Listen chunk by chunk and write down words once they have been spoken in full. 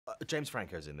James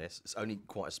Franco's in this. It's only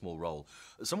quite a small role.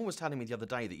 Someone was telling me the other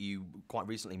day that you quite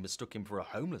recently mistook him for a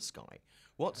homeless guy.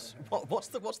 What's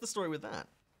the story with that?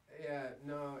 Yeah,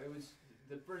 no, it was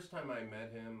the first time I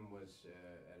met him was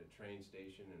at a train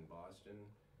station in Boston,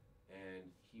 and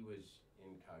he was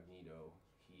incognito.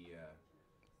 He had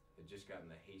just gotten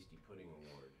the Hasty Pudding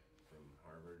Award from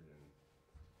Harvard, and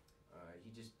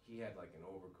he had like an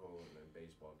overcoat and a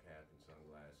baseball cap and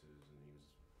sunglasses, and he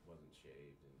wasn't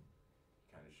shaved, and he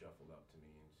kind of shuffled up to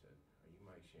me and said, "Are you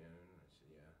Mike Shannon?" I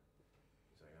said, "Yeah."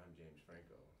 He's like, "I'm James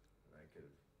Franco," and I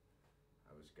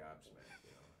was gobsmacked,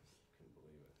 you know, I couldn't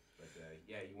believe it. But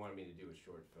yeah, he wanted me to do a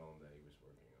short film that he was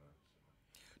working on. So.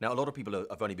 Now, a lot of people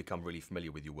have only become really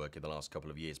familiar with your work in the last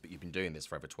couple of years, but you've been doing this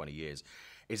for over 20 years.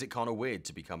 Is it kind of weird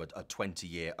to become a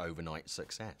 20-year overnight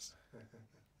success?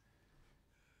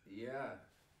 Yeah.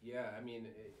 I mean,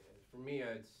 for me,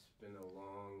 it's been a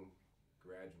long,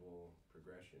 gradual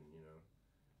progression, you know.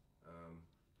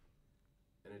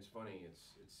 And it's funny.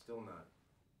 It's still not.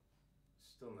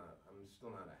 I'm still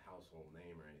not a household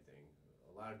name or anything.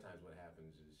 A lot of times, what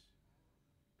happens is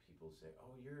people say,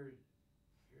 "Oh, you're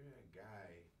a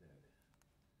guy that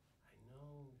I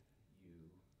know you.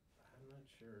 I'm not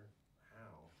sure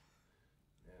how,"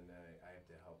 and I have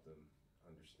to help them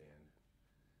understand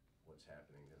what's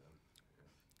happening to them.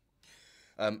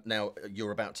 Now, you're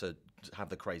about to have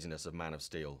the craziness of Man of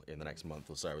Steel in the next month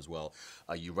or so as well.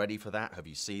 Are you ready for that? Have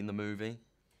you seen the movie?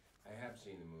 I have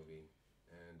seen the movie,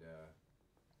 and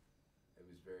it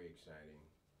was very exciting.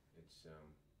 It's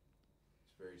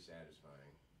very satisfying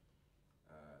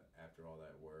after all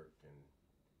that work and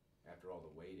after all the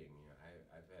waiting. You know,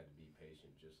 I've had to be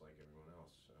patient just like everyone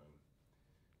else,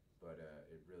 but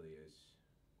it really is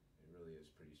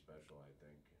pretty special, I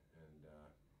think, and.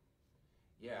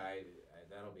 Yeah,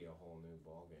 that'll be a whole new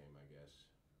ball game, I guess.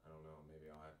 I don't know. Maybe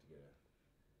I'll have to get a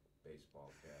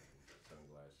baseball cap and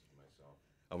sunglasses myself.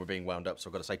 And we're being wound up, so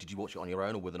I've got to say, did you watch it on your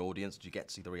own or with an audience? Did you get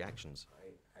to see the reactions?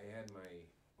 I had my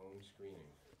own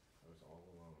screening. I was all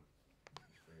alone.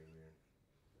 It's very weird.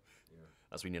 Yeah.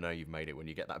 That's when you know you've made it, when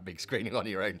you get that big screening on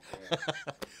your own. Yeah.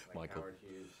 Like Michael. Howard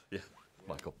Hughes. Yeah.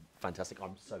 Michael, fantastic.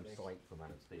 I'm so psyched for Man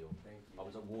of Steel. Thank you. I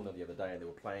was at Warner the other day and they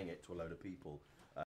were playing it to a load of people.